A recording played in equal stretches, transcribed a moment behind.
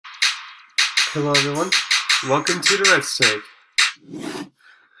Hello everyone, welcome to Durrett's Take.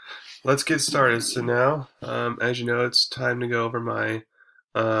 Let's get started. So now, as you know, it's time to go over my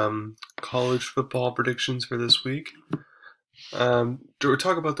college football predictions for this week. We'll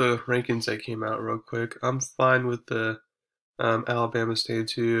talk about the rankings that came out real quick. I'm fine with the Alabama stayed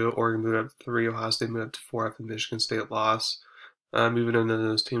 2, Oregon moved up to 3, Ohio State moved up to 4 after Michigan State loss. Even though none of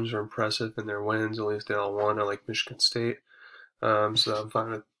those teams are impressive in their wins, at least they all won, I like Michigan State. So I'm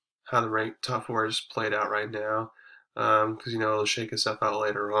fine with how the ranked top 4 is played out right now, because it'll shake itself out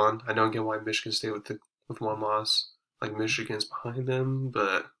later on. I don't get why Michigan State with one loss, like Michigan's behind them,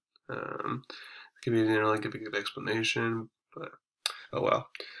 but they didn't really give a good explanation. But oh well.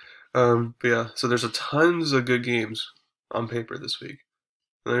 But yeah, so there's tons of good games on paper this week.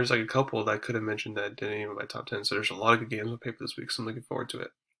 And there's like a couple that I could have mentioned that didn't even my top 10. So there's a lot of good games on paper this week, so I'm looking forward to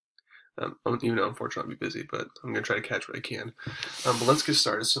it. Even though unfortunately I'll be busy, but I'm going to try to catch what I can. But let's get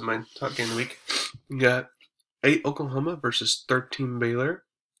started. So my top game of the week, we got 8 Oklahoma versus 13 Baylor,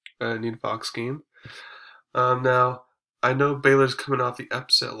 Need Fox game. Now, I know Baylor's coming off the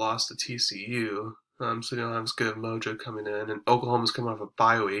upset loss to TCU, so they don't have as good of mojo coming in. And Oklahoma's coming off a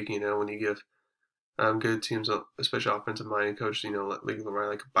bye week, when you give good teams, especially offensive-minded coaches, let League run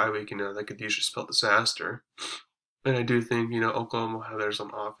like a bye week, that could usually spell disaster. And I do think, Oklahoma will have theirs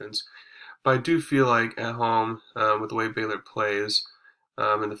on offense. But I do feel like at home, with the way Baylor plays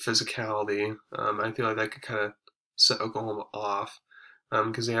and the physicality, I feel like that could kind of set Oklahoma off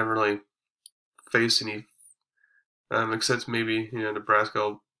because they haven't really faced any, except maybe,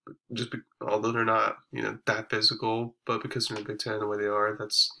 Nebraska, although they're not, that physical, but because they're in the Big Ten the way they are,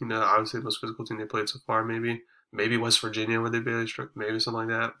 that's, obviously the most physical team they played so far, maybe. Maybe West Virginia where they barely struck, maybe something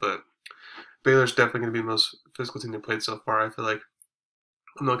like that, but Baylor's definitely going to be the most physical team they played so far. I feel like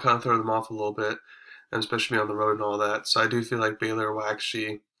I'm going to kind of throw them off a little bit, and especially on the road and all that. So I do feel like Baylor will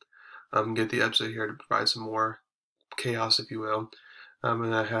actually get the upset here to provide some more chaos, if you will.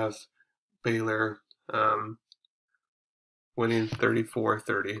 And I have Baylor winning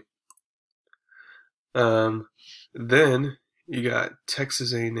 34-30. Then you got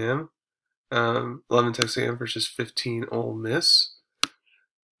Texas A&M, 11 Texas A&M versus 15 Ole Miss.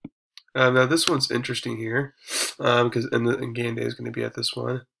 Now this one's interesting here, because and game day is going to be at this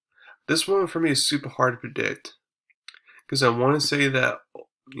one. This one for me is super hard to predict, because I want to say that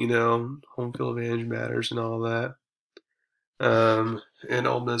home field advantage matters and all that. And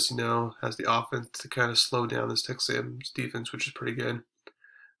Ole Miss, has the offense to kind of slow down this Texas A&M's defense, which is pretty good.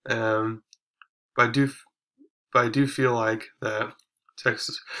 But I do feel like that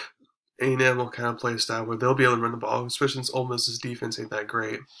Texas A&M will kind of play a style where they'll be able to run the ball, especially since Ole Miss's defense ain't that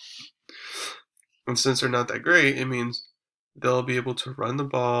great. And since they're not that great, it means they'll be able to run the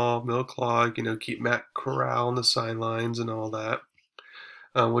ball, milk clock, keep Matt Corral on the sidelines and all that,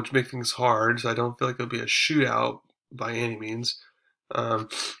 which make things hard. So I don't feel like it'll be a shootout by any means. But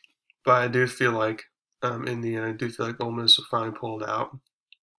I do feel like, in the end, I do feel like Ole Miss will finally pull it out.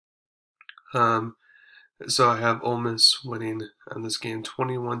 So I have Ole Miss winning this game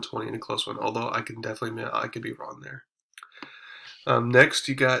 21-20 in a close one, although I can definitely admit I could be wrong there. Next,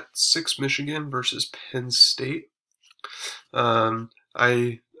 you got 6 Michigan versus Penn State. I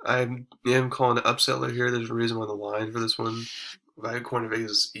am calling it upset here. There's a reason why the line for this one, according to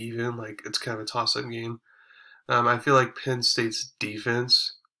Vegas, is even. Like, it's kind of a toss-up game. I feel like Penn State's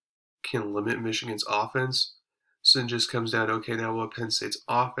defense can limit Michigan's offense. So it just comes down to, okay, now what Penn State's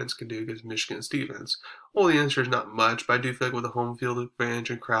offense can do against Michigan's defense. Well, the answer is not much, but I do feel like with the home field advantage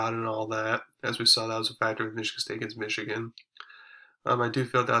and crowd and all that, as we saw, that was a factor with Michigan State against Michigan. I do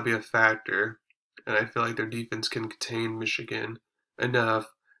feel that'll be a factor, and I feel like their defense can contain Michigan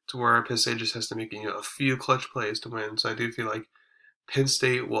enough to where Penn State just has to make a few clutch plays to win. So I do feel like Penn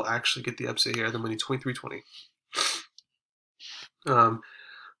State will actually get the upset here, them winning 23-20.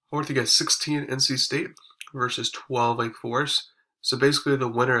 Fourth, you got 16 NC State versus 12 Wake Forest. So basically, the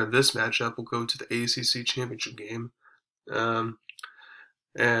winner of this matchup will go to the ACC championship game, and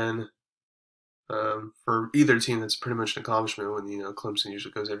for either team, that's pretty much an accomplishment when Clemson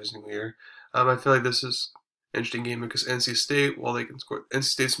usually goes every single year. I feel like this is an interesting game because NC State, while they can score, NC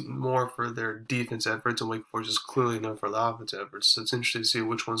State's more for their defense efforts, and Wake Forest is clearly known for the offense efforts. So it's interesting to see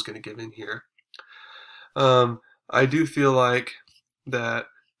which one's going to give in here. I do feel like that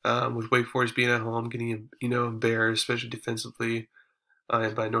with Wake Forest being at home, getting embarrassed, especially defensively,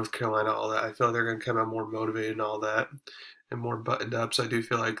 by North Carolina, all that, I feel like they're going to come out more motivated and all that, and more buttoned up. So I do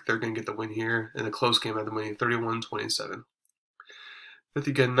feel like they're going to get the win here in a close game. At the winning 31-27. Fifth,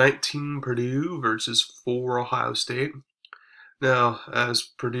 you got 19 Purdue versus 4 Ohio State. Now, as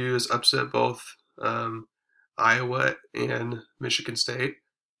Purdue has upset both Iowa and Michigan State,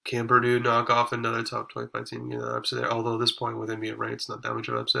 can Purdue knock off another top 25 team? You know, upset there. Although at this point, with them being ranked, it's not that much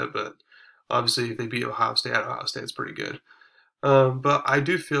of an upset. But obviously, if they beat Ohio State, Ohio State's pretty good. But I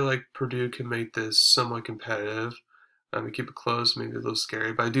do feel like Purdue can make this somewhat competitive. And keep it close, maybe a little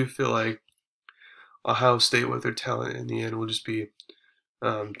scary. But I do feel like Ohio State, with their talent in the end, will just be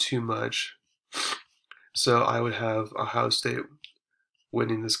too much. So I would have Ohio State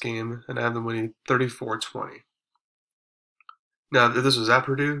winning this game, and I have them winning 34-20. Now, if this was at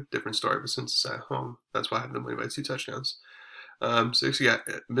Purdue, different story, but since it's at home, that's why I have them winning by 2 touchdowns. So you got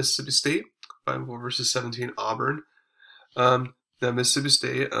Mississippi State, 5-4 versus 17 Auburn. Now Mississippi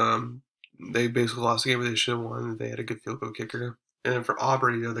State, they basically lost the game where they should have won. They had a good field goal kicker. And then for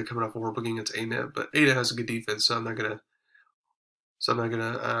Auburn, you know, they're coming off a horrible game against A&M, but A&M has a good defense, so I'm not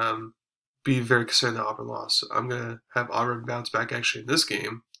gonna be very concerned that Auburn lost. So I'm gonna have Auburn bounce back actually in this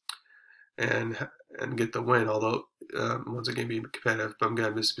game and get the win. Although once again be competitive, but I'm gonna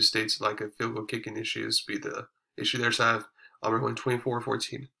have Mississippi State's like a field goal kicking issues be the issue there. So I have Auburn win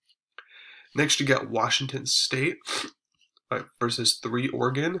 24-14. Next, you got Washington State versus 3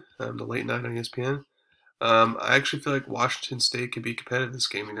 Oregon, the late night on ESPN. I actually feel like Washington State could be competitive this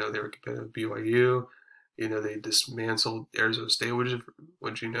game. You know, they were competitive with BYU. You know, they dismantled Arizona State,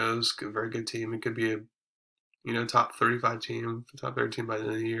 which you know is a very good team. It could be a top 35 team, top 30 team by the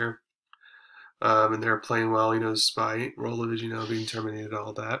end of the year. And they're playing well, you know, despite Rolovich, you know, being terminated,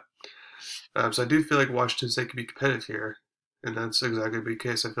 all that. So I do feel like Washington State could be competitive here. And that's exactly the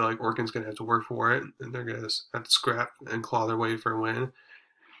case. I feel like Oregon's going to have to work for it, and they're going to have to scrap and claw their way for a win.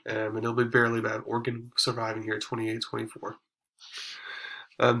 And it'll be barely bad. Oregon surviving here, 28-24.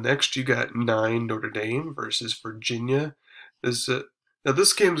 Next, you got 9 Notre Dame versus Virginia. Now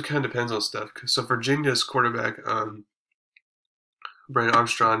this game kind of depends on stuff. So Virginia's quarterback, Brandon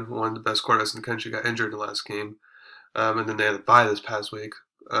Armstrong, one of the best quarterbacks in the country, got injured in the last game. And then they had to bye this past week.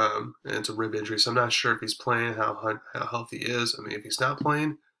 And it's a rib injury, so I'm not sure if he's playing, how healthy he is. I mean, if he's not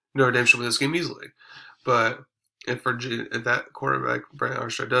playing, Notre Dame should win this game easily. But if that quarterback, Brandon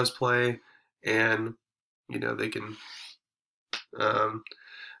Armstrong, does play, and you know they can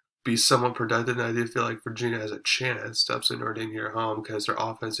be somewhat productive, and I do feel like Virginia has a chance to upset Notre Dame here at home because their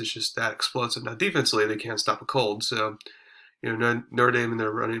offense is just that explosive. Now, defensively, they can't stop a cold, so you know Notre Dame and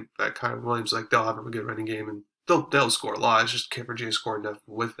their running back, Kyron Williams, like they'll have a good running game and they'll score a lot. It's just can Virginia score enough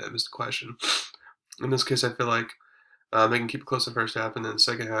with them is the question. In this case, I feel like they can keep it close in the first half, and then the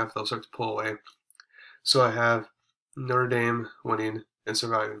second half they'll start to pull away. So I have Notre Dame winning and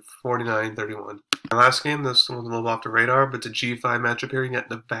surviving 49-31. My last game, this one's a little off the radar, but it's a G5 matchup here. You got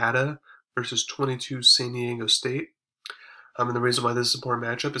Nevada versus 22 San Diego State. And the reason why this is an important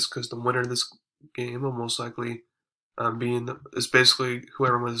matchup is because the winner of this game will most likely is basically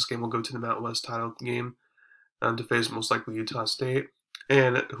whoever wins this game will go to the Mountain West title game. To face most likely Utah State,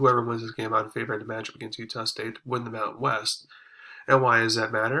 and whoever wins this game out of favor in the matchup against Utah State to win the Mountain West. And why does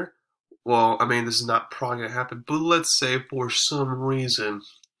that matter? Well, I mean, this is not probably going to happen, but let's say for some reason,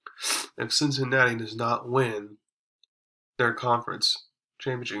 if Cincinnati does not win their conference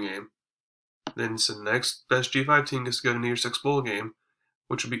championship game, then it's the next best G5 team gets to go to the New Year's Six Bowl game,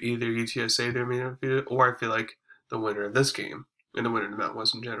 which would be either UTSA they're being undefeated, or I feel like the winner of this game, and the winner of the Mountain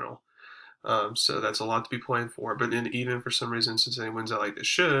West in general. So that's a lot to be playing for. But then even for some reason, Cincinnati wins out like they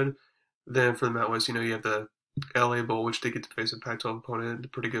should, then for the Mountain West, you know, you have the LA Bowl, which they get to face a Pac-12 opponent, a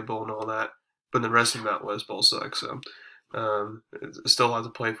pretty good bowl and all that. But the rest of the Mountain West Bowl sucks. So it's still a lot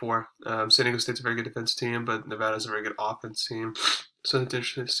to play for. San Diego State's a very good defensive team, but Nevada's a very good offense team. So it's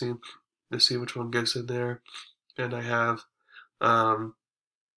interesting to see which one gets in there. And I have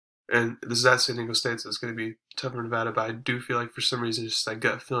and this is at San Diego State, so it's going to be tougher for Nevada, but I do feel like for some reason, just that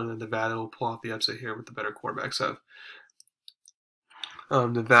gut feeling that Nevada will pull off the upset here with the better quarterbacks have.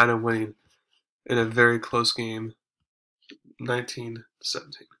 Nevada winning in a very close game, 19-17.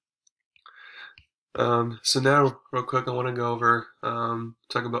 So now, real quick, I want to go over,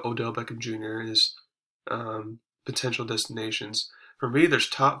 talk about Odell Beckham Jr. and his potential destinations. For me, there's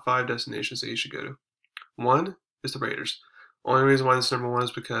top 5 destinations that you should go to. One is the Raiders. Only reason why this is number 1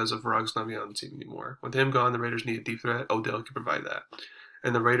 is because of Ruggs not being on the team anymore. With him gone, the Raiders need a deep threat. Odell can provide that.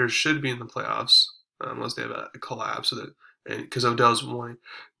 And the Raiders should be in the playoffs unless they have a collapse. Because Odell's wanting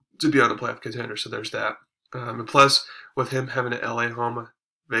to be on the playoff contender, so there's that. And plus, with him having an LA home,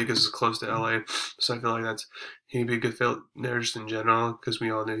 Vegas is close to LA, so I feel like he'd be a good fit there just in general, because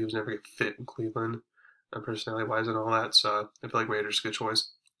we all knew he was never going to fit in Cleveland, personality-wise and all that, so I feel like Raiders is a good choice.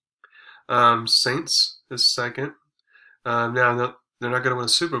 Saints is second. Now, they're not going to win a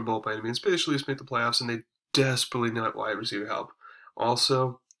Super Bowl by any means, but they should at least make the playoffs, and they desperately need wide receiver help.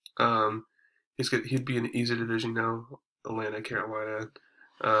 Also, he'd be an easy division now, Atlanta, Carolina,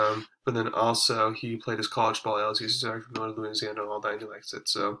 But then also he played his college ball at LSU, so he's from Northern Louisiana, all that, and he likes it.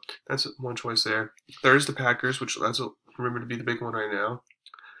 So that's one choice there. There's the Packers, which that's remember to be the big one right now.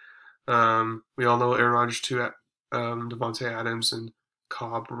 We all know Aaron Rodgers too, Devontae Adams and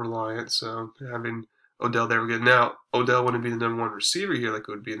Cobb reliant, so having Odell there, we're good. Now, Odell wouldn't be the number one receiver here like it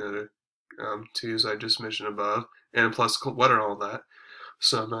would be in the twos I just mentioned above, and plus cold weather and all that.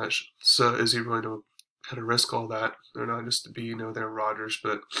 So I'm not so is he really to kind of risk all that, or not just to be there Rodgers,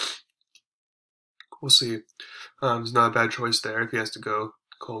 but we'll see. It's not a bad choice there if he has to go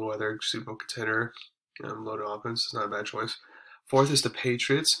cold weather Super Bowl contender, loaded offense. It's not a bad choice. Fourth is the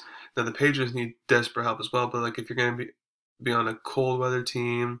Patriots. Now the Patriots need desperate help as well, but like if you're going to be on a cold weather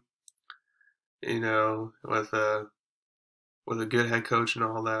team, with a good head coach and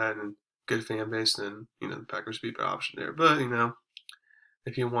all that, and good fan base, then the Packers would be a better option there. But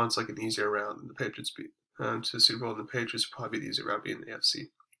if he wants like an easier route, then the Patriots beat to the Super Bowl, and the Patriots would probably be the easier route being the AFC.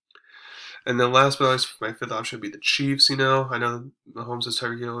 And then last but not least, my fifth option would be the Chiefs. I know Mahomes is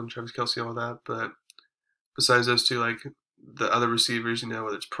Tyreek Hill and Travis Kelce, all that, but besides those two, like the other receivers,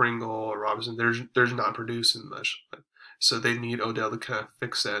 whether it's Pringle or Robinson, they're not producing much. So they need Odell to kind of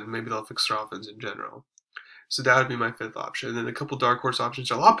fix that, and maybe they'll fix their offense in general. So that would be my fifth option. And then a couple dark horse options.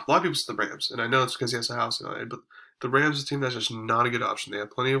 A lot of people say the Rams, and I know it's because he has a house and all that, but the Rams is a team that's just not a good option. They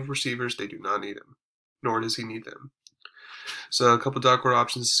have plenty of receivers. They do not need them, nor does he need them. So a couple dark horse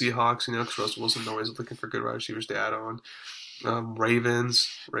options: Seahawks, because Russell Wilson always looking for good wide receivers to add on. Ravens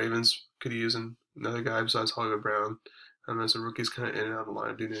could use another guy besides Hollywood Brown. As a rookie's kind of in and out of the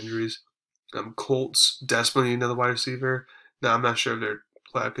line due to injuries. Colts desperately need another wide receiver. Now I'm not sure if they're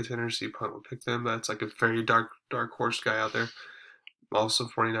playoff contenders, so you probably won't pick them, but it's like a very dark horse guy out there. Also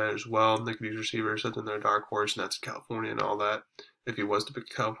 49ers as well. They could use receivers, but then they're a dark horse, and that's California and all that, if he was to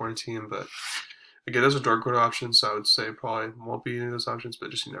pick a California team. But again, those are dark horse options, so I would say probably won't be any of those options,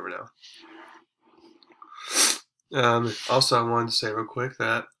 but just you never know. Also, I wanted to say real quick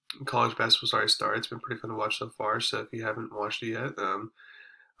that college basketball's already started. It's been pretty fun to watch so far, so if you haven't watched it yet,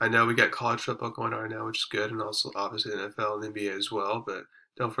 I know we got college football going on right now, which is good, and also obviously the NFL and the NBA as well, but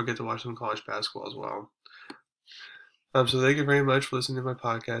don't forget to watch some college basketball as well. So thank you very much for listening to my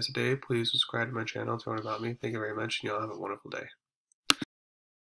podcast today. Please subscribe to my channel to learn about me. Thank you very much, and y'all have a wonderful day.